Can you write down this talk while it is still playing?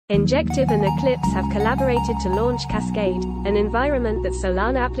Injective and Eclipse have collaborated to launch Cascade, an environment that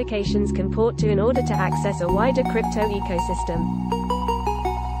Solana applications can port to in order to access a wider crypto ecosystem.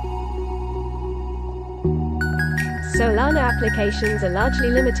 Solana applications are largely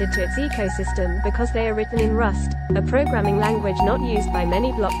limited to its ecosystem because they are written in Rust, a programming language not used by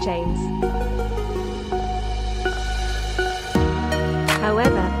many blockchains.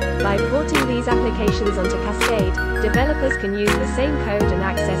 However, by porting these applications onto Cascade, developers can use the same code and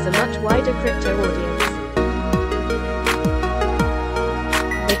access a much wider crypto audience.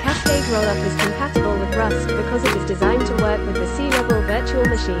 The Cascade rollup is compatible with Rust because it is designed to work with the SeaLevel Virtual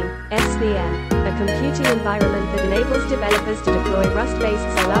Machine (SVM), a computing environment that enables developers to deploy Rust-based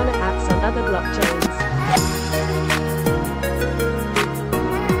Solana apps on other blockchains.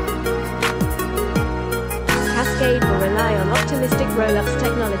 Cascade will rely on optimistic rollups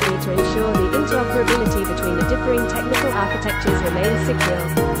technology to ensure the interoperability between the differing technical architectures remains secure.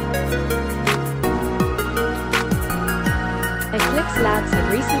 Eclipse Labs have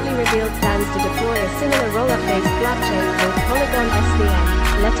recently revealed plans to deploy a similar rollup-based blockchain called Polygon SVM,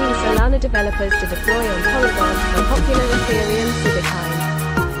 letting Solana developers to deploy on Polygon, a popular Ethereum sidechain.